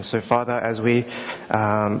So, Father, as we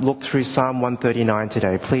look through Psalm 139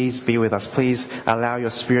 today, please be with us. Please allow your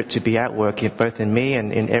Spirit to be at work both in me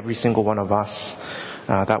and in every single one of us,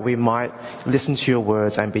 that we might listen to your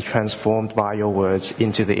words and be transformed by your words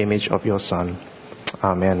into the image of your Son.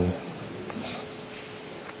 Amen.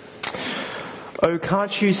 Oh,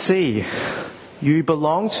 can't you see? You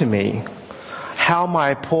belong to me. How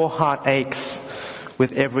my poor heart aches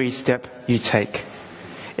with every step you take.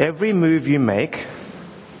 Every move you make,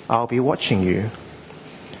 I'll be watching you.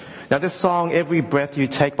 Now, this song, Every Breath You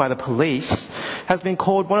Take by the Police, has been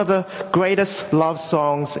called one of the greatest love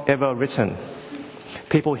songs ever written.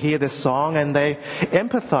 People hear this song and they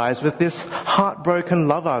empathize with this heartbroken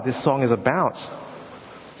lover this song is about.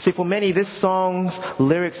 See, for many, this song's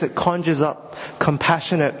lyrics, it conjures up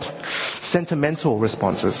compassionate, sentimental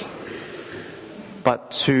responses.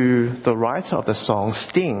 But to the writer of the song,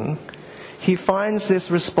 Sting, he finds this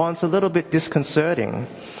response a little bit disconcerting.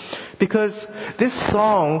 Because this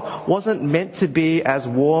song wasn't meant to be as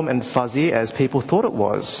warm and fuzzy as people thought it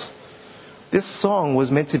was. This song was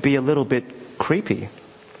meant to be a little bit creepy.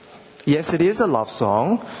 Yes, it is a love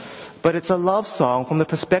song, but it's a love song from the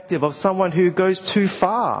perspective of someone who goes too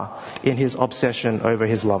far in his obsession over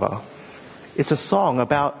his lover. It's a song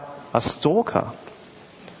about a stalker.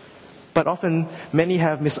 But often, many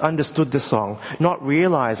have misunderstood this song, not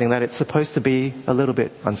realizing that it's supposed to be a little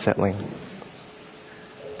bit unsettling.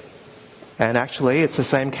 And actually, it's the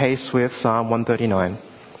same case with Psalm 139.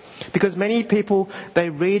 Because many people, they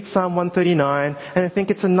read Psalm 139 and they think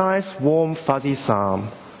it's a nice, warm, fuzzy psalm.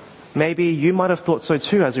 Maybe you might have thought so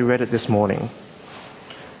too as we read it this morning.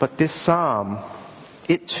 But this psalm,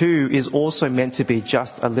 it too is also meant to be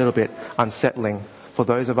just a little bit unsettling for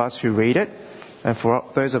those of us who read it and for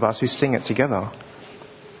those of us who sing it together.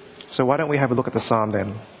 So why don't we have a look at the psalm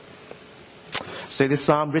then? So this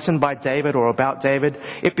psalm, written by David or about David,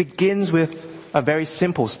 it begins with a very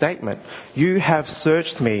simple statement. You have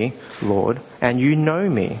searched me, Lord, and you know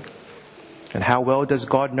me. And how well does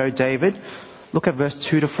God know David? Look at verse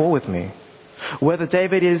 2 to 4 with me. Whether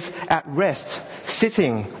David is at rest,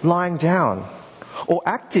 sitting, lying down, or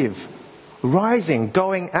active, rising,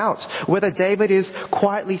 going out, whether David is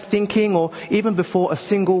quietly thinking or even before a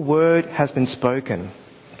single word has been spoken,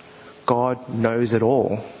 God knows it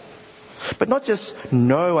all. But not just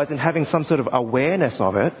know as in having some sort of awareness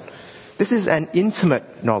of it. This is an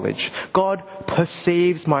intimate knowledge. God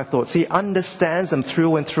perceives my thoughts. He understands them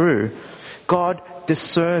through and through. God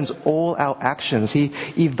discerns all our actions. He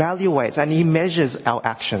evaluates and He measures our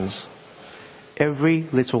actions. Every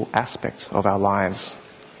little aspect of our lives.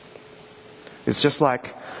 It's just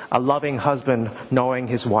like a loving husband knowing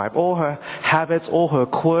his wife, all her habits, all her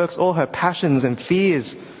quirks, all her passions and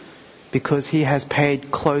fears, because he has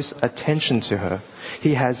paid close attention to her.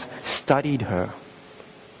 He has studied her.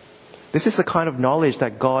 This is the kind of knowledge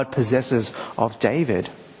that God possesses of David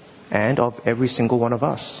and of every single one of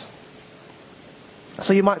us.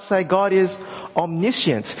 So you might say God is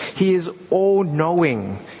omniscient. He is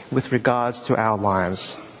all-knowing with regards to our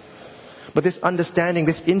lives. But this understanding,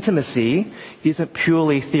 this intimacy, isn't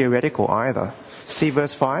purely theoretical either. See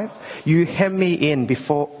verse 5? You hem me in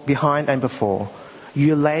behind and before.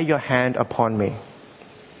 You lay your hand upon me.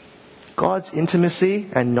 God's intimacy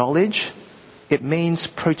and knowledge, it means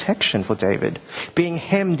protection for David. Being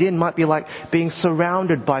hemmed in might be like being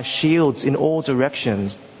surrounded by shields in all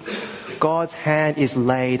directions. God's hand is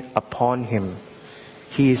laid upon him.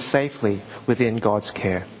 He is safely within God's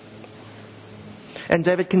care. And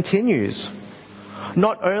David continues.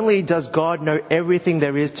 Not only does God know everything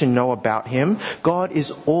there is to know about him, God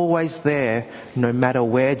is always there no matter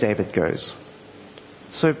where David goes.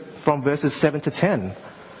 So from verses 7 to 10,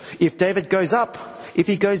 if David goes up, if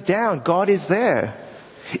he goes down, God is there.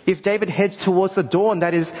 If David heads towards the dawn,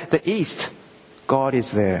 that is the east, God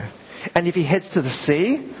is there. And if he heads to the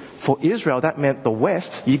sea, for Israel, that meant the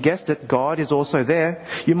west. You guessed it, God is also there.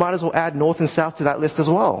 You might as well add north and south to that list as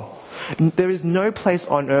well. There is no place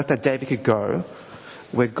on earth that David could go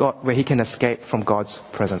where he can escape from God's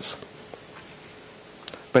presence.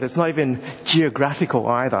 But it's not even geographical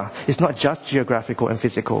either. It's not just geographical and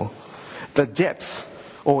physical. The depths,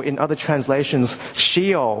 or in other translations,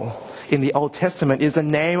 Sheol in the Old Testament, is the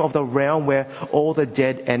name of the realm where all the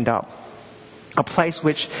dead end up. A place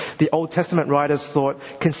which the Old Testament writers thought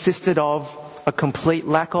consisted of a complete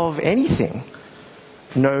lack of anything.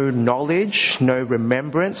 No knowledge, no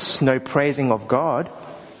remembrance, no praising of God.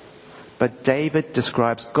 But David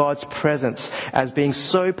describes God's presence as being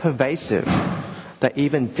so pervasive that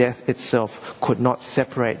even death itself could not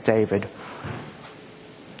separate David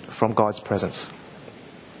from God's presence.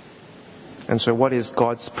 And so what is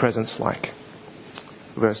God's presence like?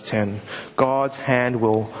 verse 10. God's hand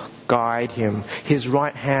will guide him. His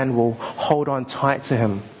right hand will hold on tight to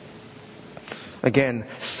him. Again,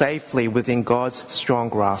 safely within God's strong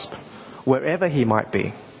grasp, wherever he might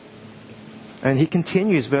be. And he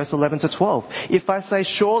continues, verse 11 to 12. If I say,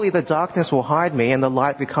 surely the darkness will hide me and the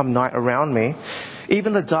light become night around me,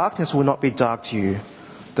 even the darkness will not be dark to you.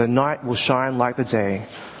 The night will shine like the day,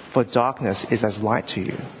 for darkness is as light to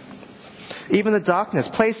you. Even the darkness,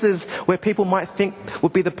 places where people might think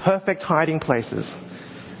would be the perfect hiding places,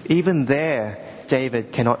 even there,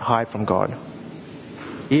 David cannot hide from God.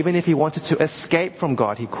 Even if he wanted to escape from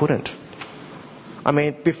God, he couldn't. I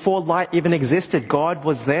mean, before light even existed, God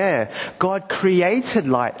was there. God created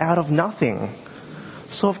light out of nothing.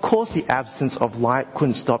 So of course the absence of light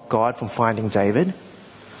couldn't stop God from finding David.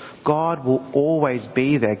 God will always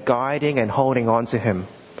be there, guiding and holding on to him.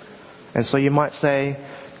 And so you might say,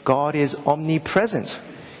 God is omnipresent.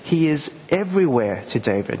 He is everywhere to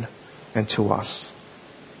David and to us.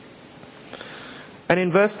 And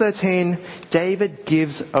in verse 13, David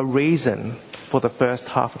gives a reason for the first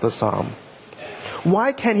half of the psalm.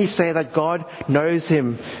 Why can he say that God knows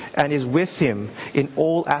him and is with him in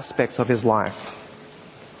all aspects of his life?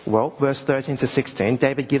 Well, verse 13 to 16,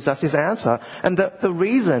 David gives us his answer. And the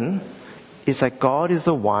reason is that God is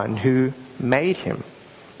the one who made him.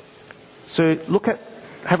 So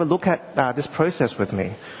have a look at this process with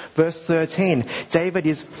me. Verse 13, David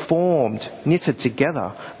is formed, knitted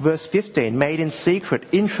together. Verse 15, made in secret,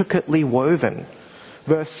 intricately woven.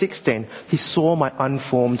 Verse 16, he saw my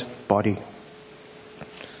unformed body.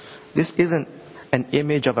 This isn't an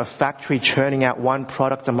image of a factory churning out one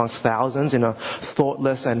product amongst thousands in a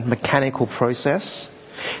thoughtless and mechanical process.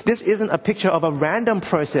 This isn't a picture of a random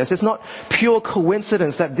process. It's not pure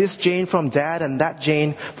coincidence that this gene from dad and that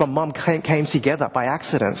gene from mom came together by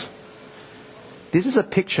accident. This is a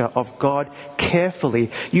picture of God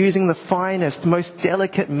carefully using the finest, most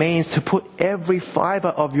delicate means to put every fiber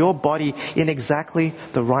of your body in exactly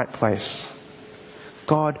the right place.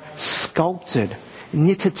 God sculpted,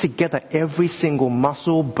 knitted together every single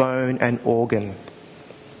muscle, bone, and organ.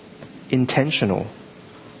 Intentional,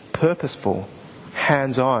 purposeful,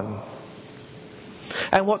 hands-on.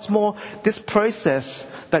 And what's more, this process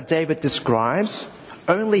that David describes,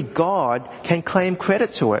 only God can claim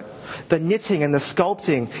credit to it. The knitting and the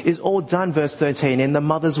sculpting is all done, verse 13, in the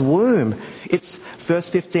mother's womb. It's, verse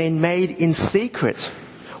 15, made in secret,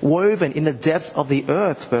 woven in the depths of the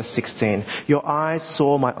earth, verse 16. Your eyes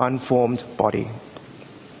saw my unformed body.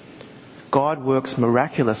 God works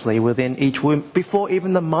miraculously within each womb before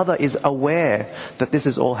even the mother is aware that this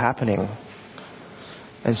is all happening.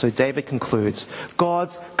 And so David concludes,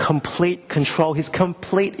 God's complete control, his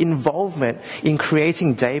complete involvement in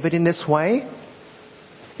creating David in this way,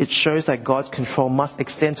 it shows that God's control must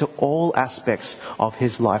extend to all aspects of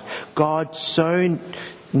his life. God so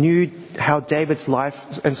knew how David's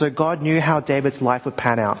life, and so God knew how David's life would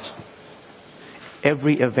pan out.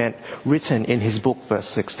 Every event written in his book, verse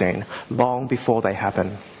 16, long before they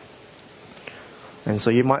happen. And so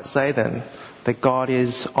you might say then that God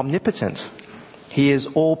is omnipotent. He is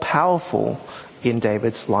all-powerful in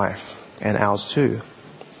David's life and ours too.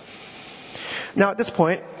 Now at this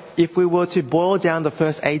point, if we were to boil down the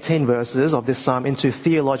first 18 verses of this psalm into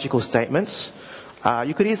theological statements,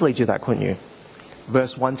 you could easily do that, couldn't you?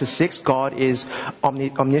 Verse 1 to 6, God is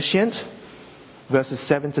omniscient. Verses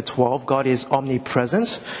 7 to 12, God is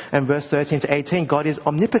omnipresent. And verse 13 to 18, God is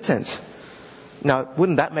omnipotent. Now,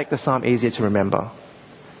 wouldn't that make the psalm easier to remember?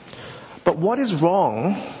 But what is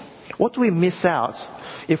wrong? What do we miss out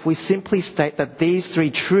if we simply state that these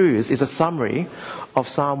three truths is a summary of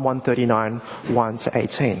Psalm 139, 1 to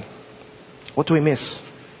 18? What do we miss?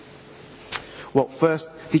 Well, first,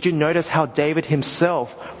 did you notice how David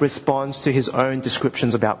himself responds to his own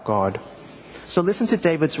descriptions about God? So listen to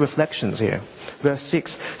David's reflections here. Verse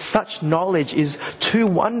 6, such knowledge is too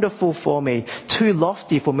wonderful for me, too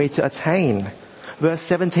lofty for me to attain. Verse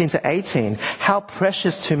 17 to 18, how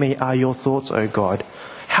precious to me are your thoughts, O God.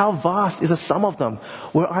 How vast is the sum of them.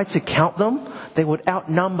 Were I to count them, they would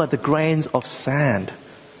outnumber the grains of sand.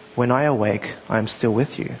 When I awake, I am still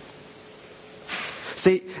with you.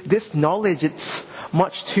 See, this knowledge, it's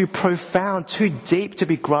much too profound, too deep to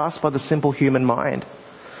be grasped by the simple human mind.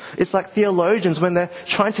 It's like theologians when they're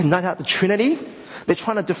trying to nut out the Trinity. They're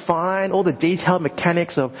trying to define all the detailed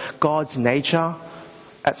mechanics of God's nature.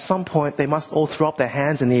 At some point, they must all throw up their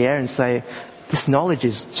hands in the air and say, this knowledge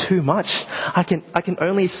is too much. I can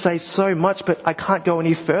only say so much, but I can't go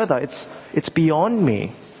any further. It's beyond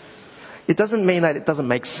me. It doesn't mean that it doesn't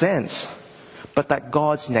make sense, but that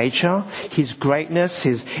God's nature, his greatness,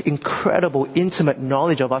 his incredible intimate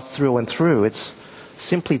knowledge of us through and through, it's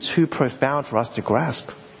simply too profound for us to grasp.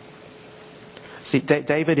 See,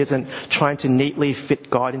 David isn't trying to neatly fit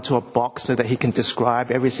God into a box so that he can describe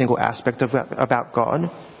every single aspect about God.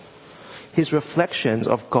 His reflections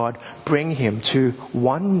of God bring him to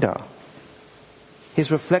wonder. His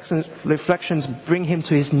reflections bring him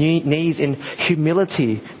to his knees in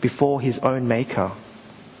humility before his own Maker.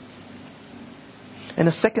 And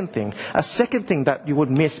a second thing that you would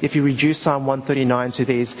miss if you reduce Psalm 139 to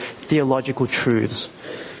these theological truths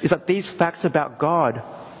is that these facts about God,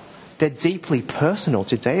 they're deeply personal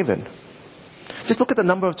to David. Just look at the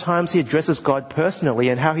number of times he addresses God personally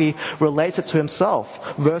and how he relates it to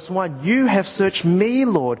himself. Verse 1, you have searched me,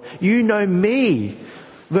 Lord. You know me.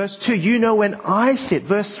 Verse 2, you know when I sit.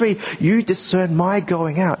 Verse 3, you discern my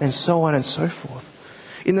going out, and so on and so forth.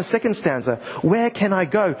 In the second stanza, where can I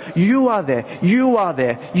go? You are there. You are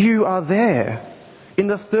there. You are there. In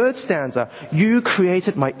the third stanza, you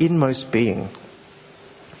created my inmost being.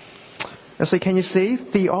 And so can you see?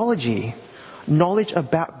 Theology, knowledge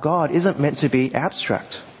about God isn't meant to be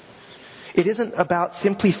abstract. It isn't about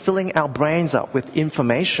simply filling our brains up with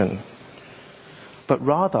information, but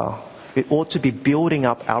rather it ought to be building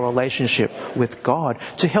up our relationship with God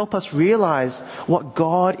to help us realize what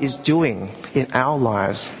God is doing in our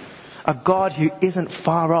lives. A God who isn't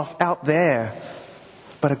far off out there,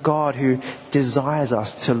 but a God who desires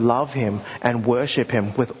us to love Him and worship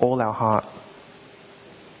Him with all our heart.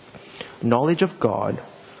 Knowledge of God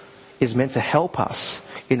is meant to help us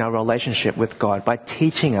in our relationship with God by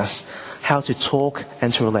teaching us how to talk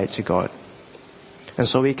and to relate to God. And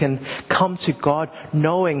so we can come to God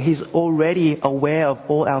knowing He's already aware of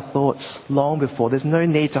all our thoughts long before. There's no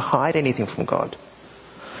need to hide anything from God.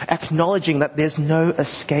 Acknowledging that there's no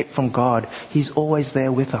escape from God. He's always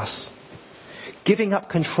there with us. Giving up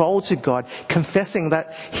control to God, confessing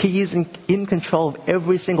that He is in control of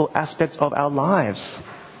every single aspect of our lives.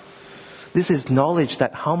 This is knowledge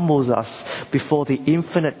that humbles us before the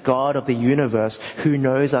infinite God of the universe who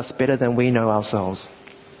knows us better than we know ourselves.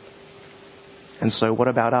 And so what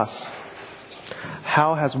about us?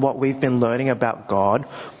 How has what we've been learning about God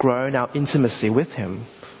grown our intimacy with Him?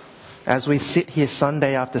 As we sit here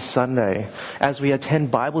Sunday after Sunday, as we attend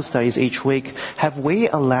Bible studies each week, have we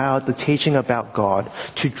allowed the teaching about God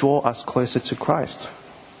to draw us closer to Christ?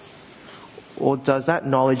 Or does that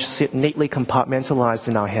knowledge sit neatly compartmentalized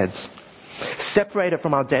in our heads, separated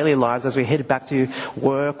from our daily lives as we head back to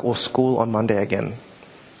work or school on Monday again,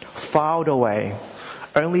 filed away,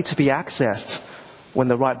 only to be accessed when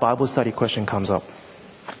the right Bible study question comes up?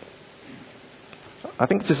 I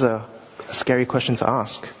think this is a scary question to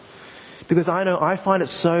ask. Because I know I find it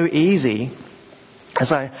so easy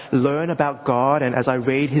as I learn about God and as I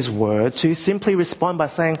read His Word to simply respond by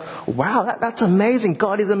saying, wow, that's amazing.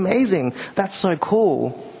 God is amazing. That's so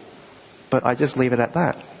cool. But I just leave it at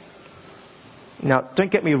that. Now, don't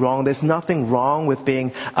get me wrong. There's nothing wrong with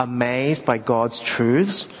being amazed by God's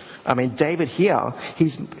truths. I mean, David here,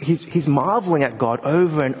 he's marveling at God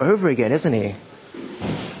over and over again, isn't he?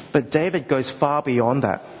 But David goes far beyond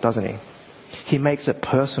that, doesn't he? He makes it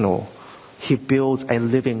personal. He builds a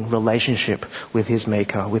living relationship with his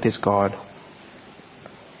Maker, with his God.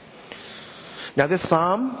 Now this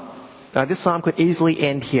psalm could easily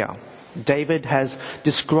end here. David has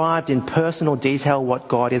described in personal detail what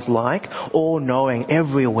God is like, all-knowing,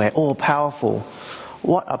 everywhere, all-powerful.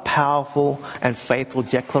 What a powerful and faithful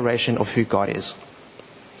declaration of who God is.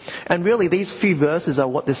 And really, these few verses are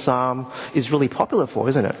what this psalm is really popular for,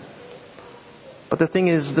 isn't it? But the thing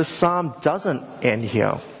is, this psalm doesn't end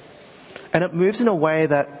here. And it moves in a way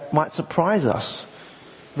that might surprise us.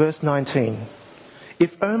 Verse 19.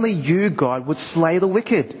 If only you, God, would slay the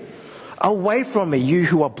wicked. Away from me, you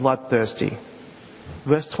who are bloodthirsty.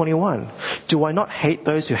 Verse 21. Do I not hate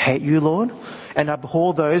those who hate you, Lord? And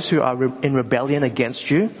abhor those who are in rebellion against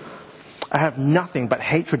you? I have nothing but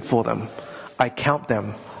hatred for them. I count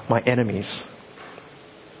them my enemies.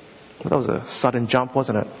 That was a sudden jump,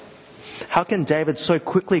 wasn't it? How can David so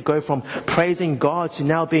quickly go from praising God to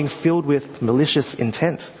now being filled with malicious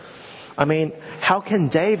intent? I mean, how can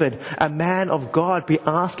David, a man of God, be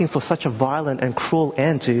asking for such a violent and cruel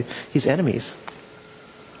end to his enemies?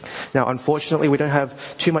 Now, unfortunately, we don't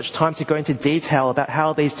have too much time to go into detail about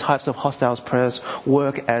how these types of hostile prayers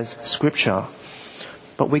work as scripture.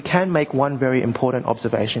 But we can make one very important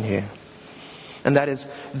observation here. And that is,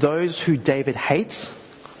 those who David hates,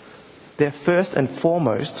 they're first and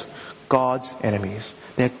foremost God's enemies.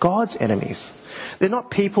 They're God's enemies. They're not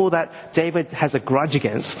people that David has a grudge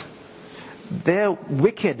against. They're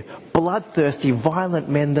wicked, bloodthirsty, violent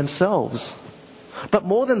men themselves. But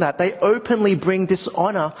more than that, they openly bring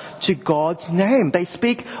dishonor to God's name. They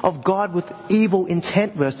speak of God with evil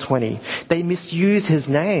intent, verse 20. They misuse his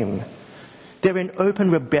name. They're in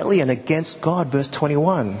open rebellion against God, verse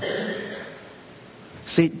 21.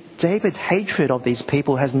 See, David's hatred of these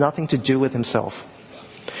people has nothing to do with himself.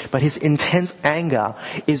 But his intense anger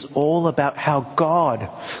is all about how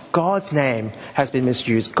God's name has been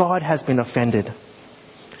misused. God has been offended.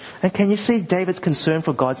 And can you see David's concern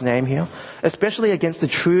for God's name here? Especially against the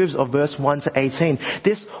truths of verse 1 to 18.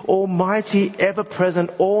 This almighty,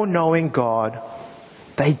 ever-present, all-knowing God,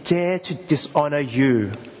 they dare to dishonor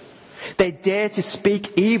you. They dare to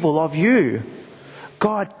speak evil of you.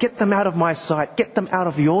 God, get them out of my sight. Get them out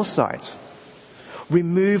of your sight.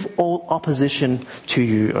 Remove all opposition to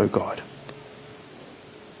you, O God.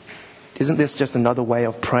 Isn't this just another way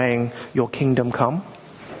of praying, your kingdom come?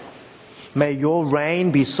 May your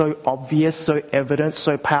reign be so obvious, so evident,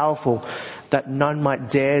 so powerful that none might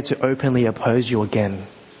dare to openly oppose you again.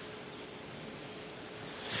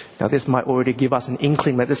 Now this might already give us an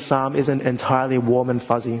inkling that this psalm isn't entirely warm and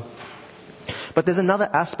fuzzy. But there's another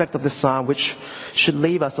aspect of the psalm which should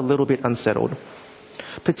leave us a little bit unsettled.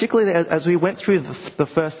 Particularly as we went through the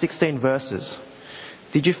first 16 verses.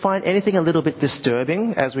 Did you find anything a little bit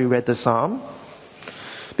disturbing as we read the psalm?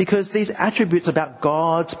 Because these attributes about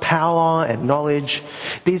God's power and knowledge,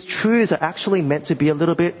 these truths are actually meant to be a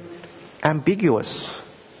little bit ambiguous.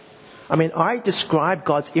 I mean, I describe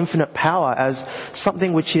God's infinite power as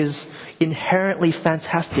something which is inherently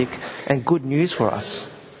fantastic and good news for us.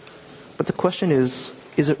 But the question is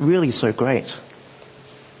it really so great?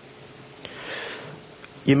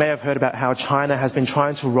 You may have heard about how China has been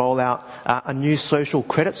trying to roll out a new social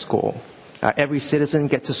credit score. Every citizen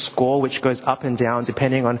gets a score which goes up and down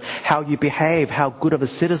depending on how you behave, how good of a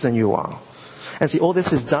citizen you are. And see, all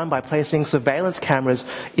this is done by placing surveillance cameras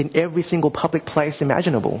in every single public place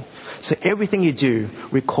imaginable. So everything you do,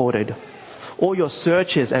 recorded. All your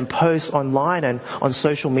searches and posts online and on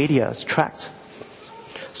social media is tracked.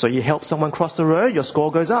 So you help someone cross the road, your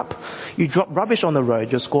score goes up. You drop rubbish on the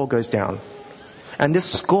road, your score goes down. And this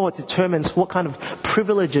score determines what kind of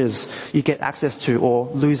privileges you get access to or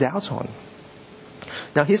lose out on.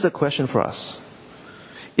 Now here's the question for us.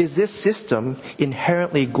 Is this system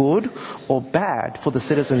inherently good or bad for the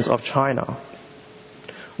citizens of China?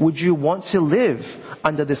 Would you want to live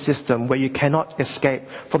under this system where you cannot escape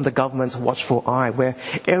from the government's watchful eye, where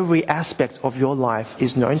every aspect of your life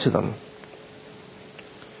is known to them?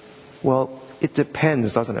 Well, it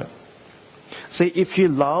depends, doesn't it? See, if you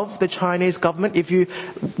love the Chinese government, if you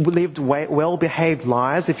lived well-behaved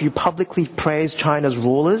lives, if you publicly praise China's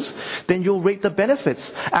rulers, then you'll reap the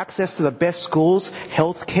benefits. Access to the best schools,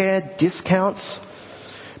 healthcare, discounts.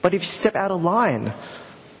 But if you step out of line,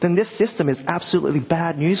 then this system is absolutely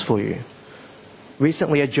bad news for you.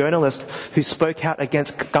 Recently, a journalist who spoke out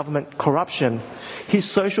against government corruption, his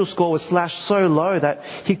social score was slashed so low that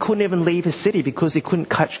he couldn't even leave his city because he couldn't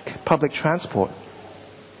catch public transport.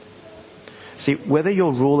 See, whether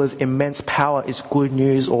your ruler's immense power is good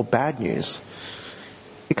news or bad news,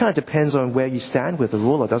 it kind of depends on where you stand with the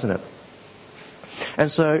ruler, doesn't it?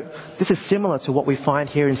 And so, this is similar to what we find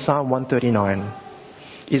here in Psalm 139.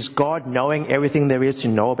 Is God knowing everything there is to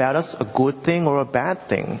know about us a good thing or a bad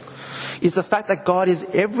thing? Is the fact that God is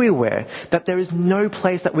everywhere, that there is no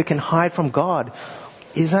place that we can hide from God,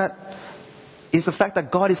 is the fact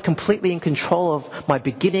that God is completely in control of my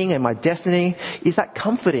beginning and my destiny, is that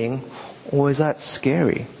comforting or is that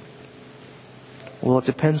scary? Well, it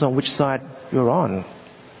depends on which side you're on.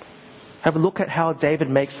 Have a look at how David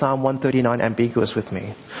makes Psalm 139 ambiguous with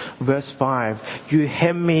me. Verse 5, you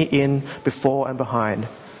hem me in before and behind.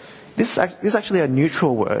 This is actually a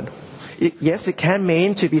neutral word. Yes, it can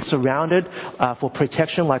mean to be surrounded for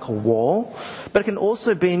protection like a wall, but it can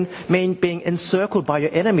also mean being encircled by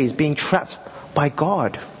your enemies, being trapped by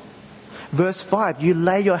God. Verse 5, you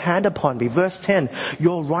lay your hand upon me. Verse 10,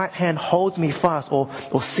 your right hand holds me fast or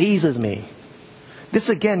seizes me. This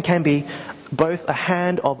again can be both a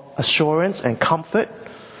hand of assurance and comfort,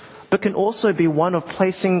 but can also be one of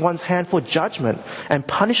placing one's hand for judgment and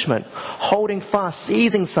punishment, holding fast,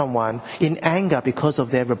 seizing someone in anger because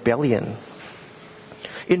of their rebellion.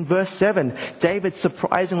 In verse 7, David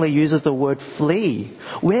surprisingly uses the word flee.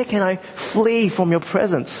 Where can I flee from your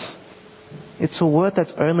presence? It's a word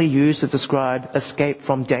that's only used to describe escape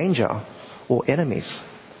from danger or enemies.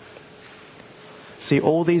 See,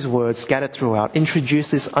 all these words scattered throughout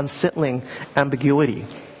introduce this unsettling ambiguity.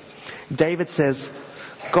 David says,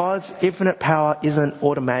 God's infinite power isn't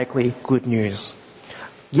automatically good news.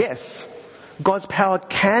 Yes, God's power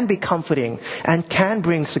can be comforting and can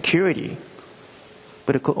bring security.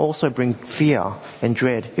 but it could also bring fear and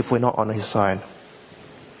dread if we're not on his side.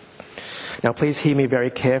 Now, please hear me very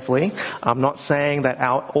carefully. I'm not saying that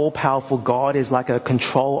our all-powerful God is like a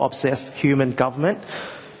control-obsessed human government.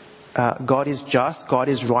 God is just, God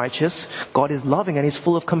is righteous, God is loving, and he's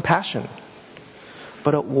full of compassion.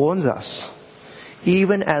 But it warns us,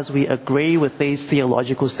 even as we agree with these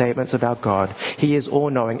theological statements about God, he is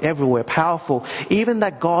all-knowing, everywhere, powerful, even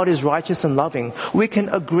that God is righteous and loving, we can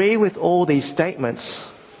agree with all these statements,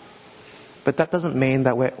 but that doesn't mean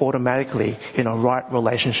that we're automatically in a right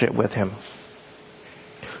relationship with him.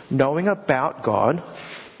 Knowing about God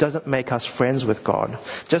doesn't make us friends with God.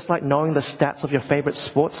 Just like knowing the stats of your favorite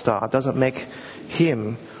sports star doesn't make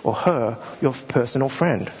him or her your personal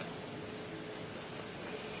friend.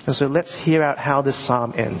 And so let's hear out how this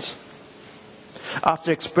psalm ends.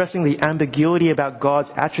 After expressing the ambiguity about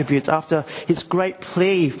God's attributes, after his great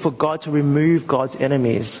plea for God to remove God's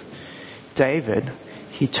enemies, David,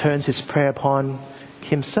 he turns his prayer upon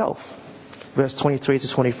himself. Verse 23 to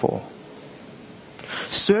 24.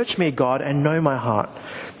 Search me, God, and know my heart.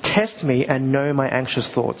 Test me and know my anxious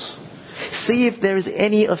thoughts. See if there is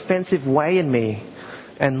any offensive way in me,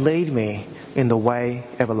 and lead me in the way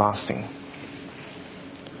everlasting.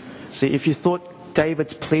 See, if you thought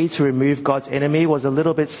David's plea to remove God's enemy was a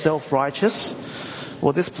little bit self-righteous,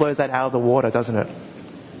 well, this blows that out of the water, doesn't it?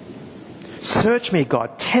 Search me,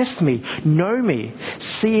 God. Test me. Know me.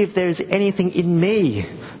 See if there is anything in me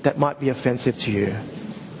that might be offensive to you.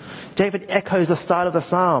 David echoes the start of the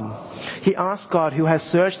psalm. He asks God, who has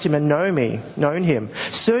searched him and known him,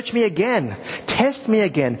 search me again, test me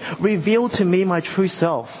again, reveal to me my true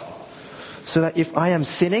self, so that if I am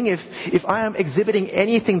sinning, if I am exhibiting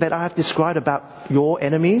anything that I have described about your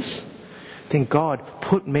enemies, then God,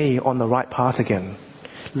 put me on the right path again.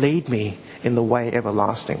 Lead me in the way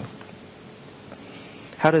everlasting.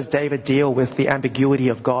 How does David deal with the ambiguity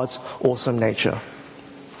of God's awesome nature?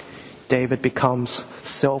 David becomes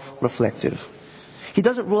self-reflective. He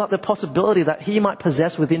doesn't rule out the possibility that he might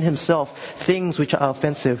possess within himself things which are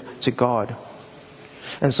offensive to God.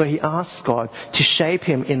 And so he asks God to shape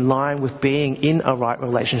him in line with being in a right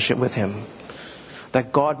relationship with him.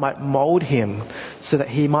 That God might mold him so that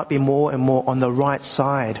he might be more and more on the right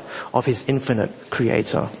side of his infinite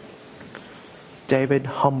creator. David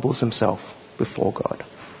humbles himself before God.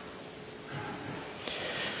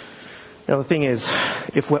 Now the thing is,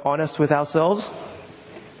 if we're honest with ourselves,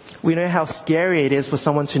 we know how scary it is for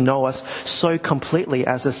someone to know us so completely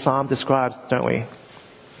as the psalm describes, don't we?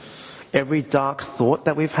 Every dark thought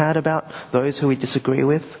that we've had about those who we disagree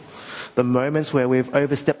with, the moments where we've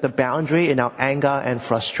overstepped the boundary in our anger and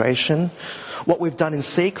frustration, what we've done in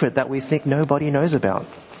secret that we think nobody knows about.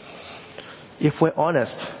 If we're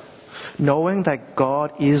honest, knowing that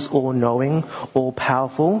God is all-knowing,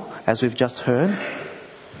 all-powerful, as we've just heard,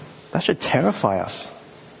 that should terrify us.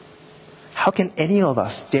 How can any of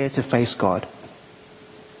us dare to face God?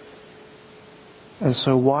 And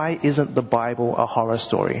so why isn't the Bible a horror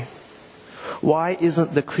story? Why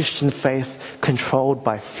isn't the Christian faith controlled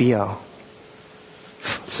by fear?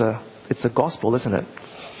 It's the gospel, isn't it?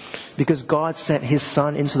 Because God sent his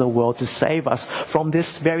Son into the world to save us from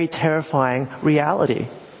this very terrifying reality.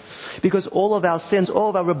 Because all of our sins, all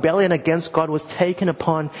of our rebellion against God was taken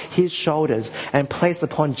upon his shoulders and placed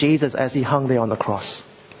upon Jesus as he hung there on the cross.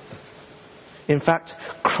 In fact,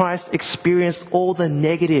 Christ experienced all the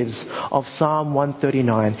negatives of Psalm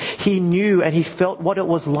 139. He knew and he felt what it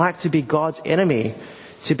was like to be God's enemy,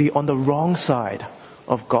 to be on the wrong side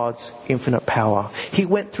of God's infinite power. He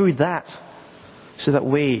went through that so that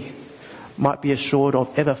we might be assured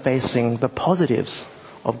of ever facing the positives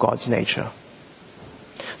of God's nature.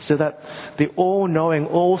 So that the all-knowing,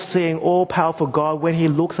 all-seeing, all-powerful God, when he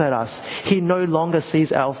looks at us, he no longer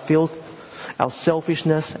sees our filth, our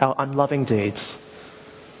selfishness, our unloving deeds,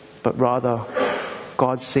 but rather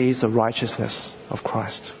God sees the righteousness of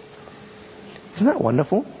Christ. Isn't that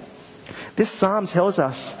wonderful? This psalm tells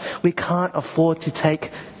us we can't afford to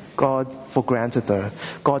take God for granted though,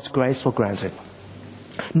 God's grace for granted.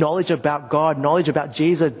 Knowledge about God, knowledge about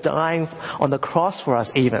Jesus dying on the cross for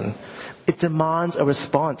us even, it demands a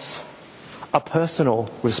response, a personal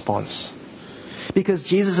response. Because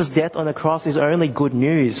Jesus' death on the cross is only good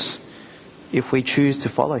news if we choose to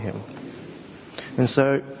follow him. And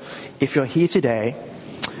so, if you're here today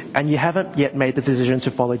and you haven't yet made the decision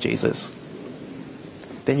to follow Jesus,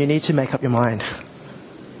 then you need to make up your mind.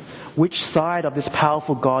 Which side of this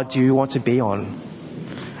powerful God do you want to be on?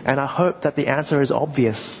 And I hope that the answer is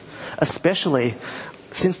obvious, especially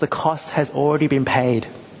since the cost has already been paid.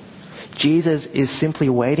 Jesus is simply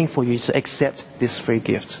waiting for you to accept this free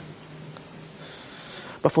gift.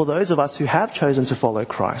 But for those of us who have chosen to follow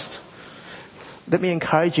Christ, let me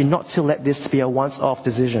encourage you not to let this be a once-off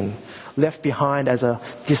decision, left behind as a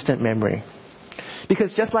distant memory.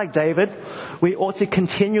 Because just like David, we ought to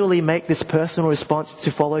continually make this personal response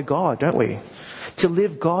to follow God, don't we? To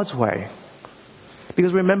live God's way.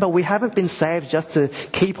 Because remember, we haven't been saved just to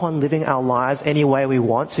keep on living our lives any way we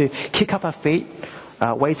want, to kick up our feet,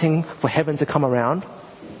 waiting for heaven to come around.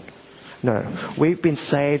 No, we've been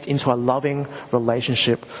saved into a loving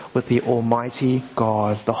relationship with the Almighty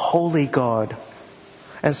God, the Holy God.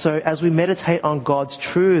 And so as we meditate on God's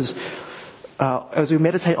truths, as we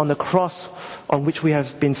meditate on the cross on which we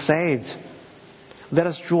have been saved, let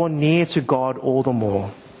us draw near to God all the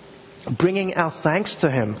more, bringing our thanks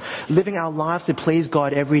to Him, living our lives to please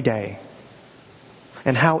God every day.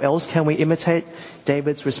 And how else can we imitate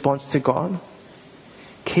David's response to God?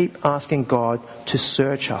 Keep asking God to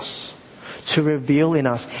search us, to reveal in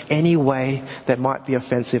us any way that might be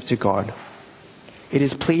offensive to God. It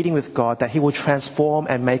is pleading with God that He will transform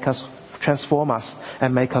us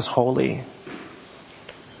and make us holy.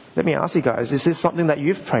 Let me ask you guys, is this something that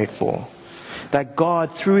you've prayed for? That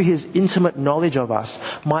God, through His intimate knowledge of us,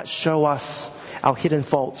 might show us our hidden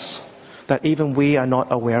faults that even we are not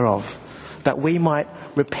aware of, that we might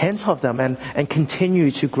repent of them and continue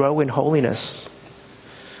to grow in holiness.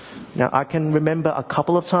 Now, I can remember a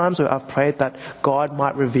couple of times where I've prayed that God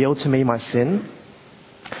might reveal to me my sin.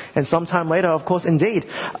 And sometime later, of course, indeed,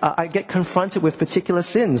 I get confronted with particular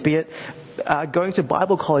sins, be it going to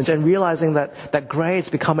Bible college and realizing that grades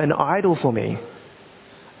become an idol for me.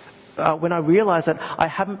 When I realize that I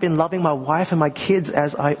haven't been loving my wife and my kids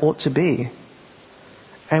as I ought to be.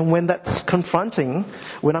 And when that's confronting,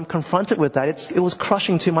 when I'm confronted with that, it was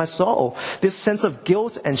crushing to my soul. This sense of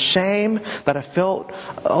guilt and shame that I felt,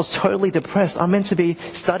 I was totally depressed. I'm meant to be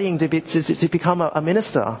studying to become a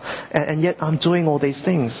minister, and yet I'm doing all these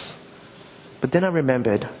things. But then I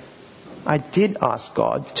remembered, I did ask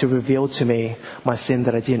God to reveal to me my sin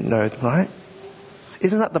that I didn't know, right?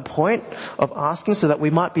 Isn't that the point of asking, so that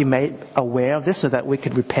we might be made aware of this, so that we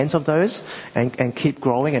could repent of those and keep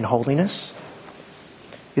growing in holiness?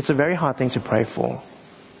 It's a very hard thing to pray for.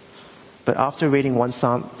 But after reading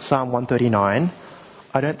Psalm 139,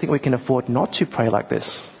 I don't think we can afford not to pray like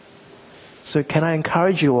this. So can I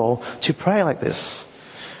encourage you all to pray like this?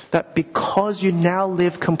 That because you now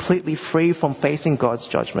live completely free from facing God's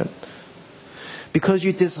judgment, because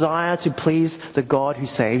you desire to please the God who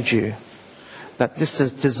saved you, that this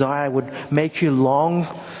desire would make you long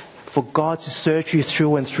for God to search you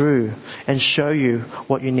through and through and show you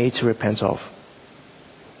what you need to repent of.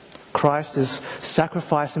 Christ has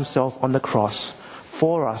sacrificed Himself on the cross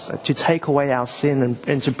for us to take away our sin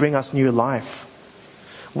and to bring us new life.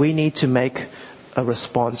 We need to make a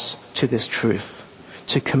response to this truth,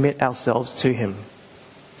 to commit ourselves to Him,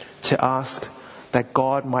 to ask that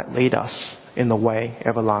God might lead us in the way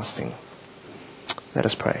everlasting. Let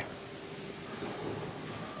us pray.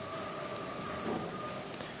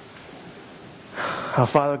 Our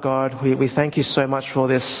Father God, we thank You so much for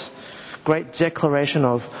this great declaration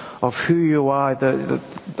of who You are,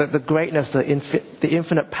 the greatness, the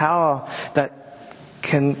infinite power that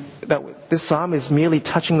this psalm is merely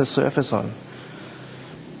touching the surface on.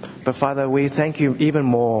 But Father, we thank You even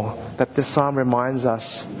more that this psalm reminds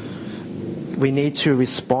us we need to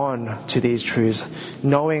respond to these truths.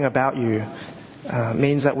 Knowing about You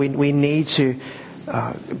means that we need to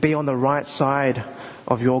be on the right side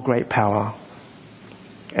of Your great power.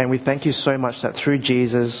 And we thank You so much that through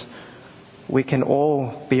Jesus, we can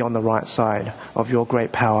all be on the right side of Your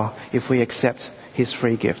great power if we accept His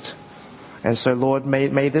free gift. And so, Lord,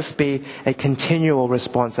 may this be a continual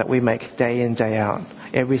response that we make day in, day out,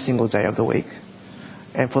 every single day of the week.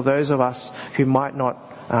 And for those of us who might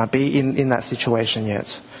not be in that situation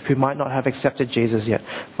yet, who might not have accepted Jesus yet,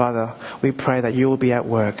 Father, we pray that You will be at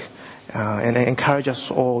work and encourage us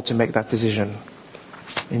all to make that decision.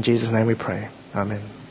 In Jesus' name we pray. Amen.